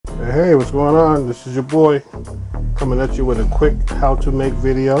Hey, what's going on? This is your boy coming at you with a quick how to make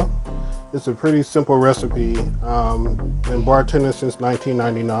video. It's a pretty simple recipe. Been bartending since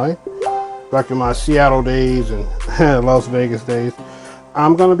 1999, back in my Seattle days and Las Vegas days.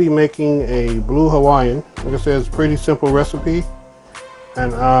 I'm going to be making a Blue Hawaiian. Like I said, it's a pretty simple recipe,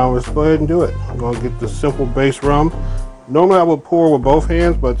 and let's go ahead and do it. I'm going to get the simple base rum. Normally I would pour with both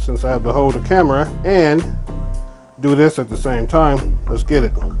hands, but since I have to hold the camera and do this at the same time, let's get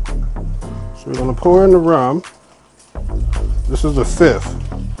it. So we're going to pour in the rum. This is a fifth.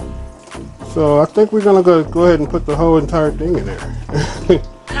 So I think we're going to go ahead and put the whole entire thing in there. So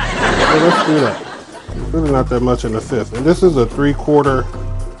let's do that. It's really not that much in the fifth. And this is a 3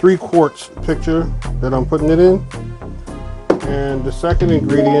 quarts pitcher that I'm putting it in. And the second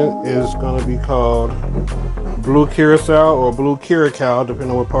ingredient is going to be called Blue Curacao or Blue Curacao, depending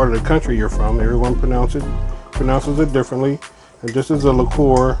on what part of the country you're from. Everyone pronounces it differently. And this is a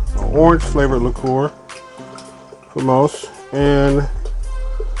liqueur, an orange flavored liqueur for most. And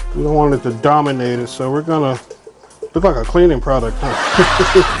we don't want it to dominate it, so we're gonna look like a cleaning product, huh?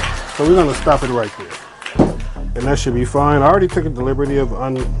 So we're gonna stop it right there. And that should be fine. I already took the liberty of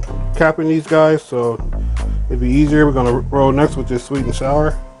uncapping these guys, so it'd be easier. We're gonna roll next with this sweet and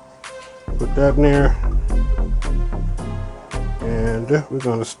sour. Put that in there. And we're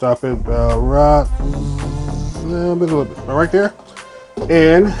gonna stop it about right there.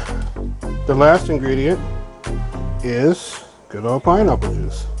 And the last ingredient is good old pineapple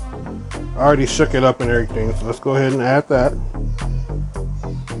juice. I already shook it up and everything, so let's go ahead and add that.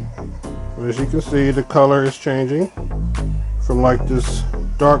 As you can see, the color is changing from like this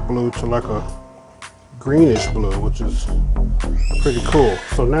dark blue to like a greenish blue, which is pretty cool.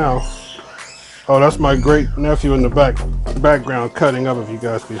 So now, oh, that's my great nephew in the background cutting up, if you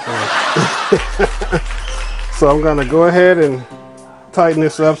guys can see. So I'm gonna go ahead and tighten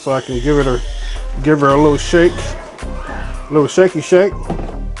this up so I can give her a little shake, a little shaky shake.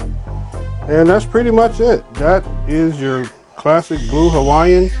 And that's pretty much it. That is your classic Blue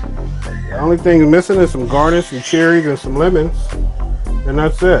Hawaiian. The only thing missing is some garnish, some cherries, and some lemons, and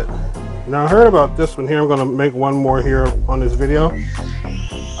that's it. Now I heard about this one here. I'm gonna make one more here on this video.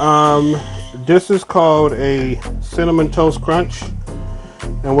 This is called a cinnamon toast crunch.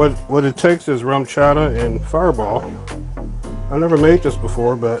 And what it takes is rum chata and Fireball. I never made this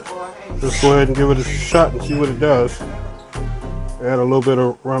before, but just go ahead and give it a shot and see what it does. Add a little bit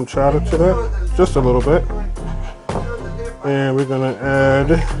of rum chata to that, just a little bit. And we're gonna add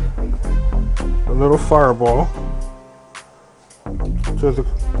a little Fireball to the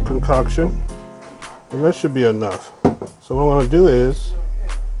concoction. And that should be enough. So what I'm gonna do is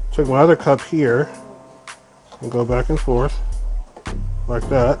take my other cup here and go back and forth like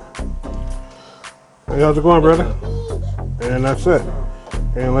that. Hey, how's it going, brother? And that's it.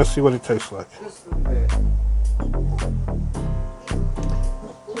 And let's see what it tastes like.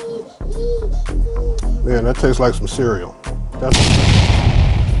 Man, that tastes like some cereal.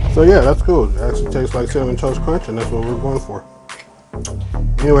 So yeah, that's cool. It actually tastes like Cinnamon Toast Crunch, and that's what we're going for.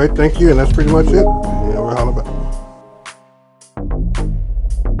 Anyway, thank you, and that's pretty much it. Yeah, we're holla back.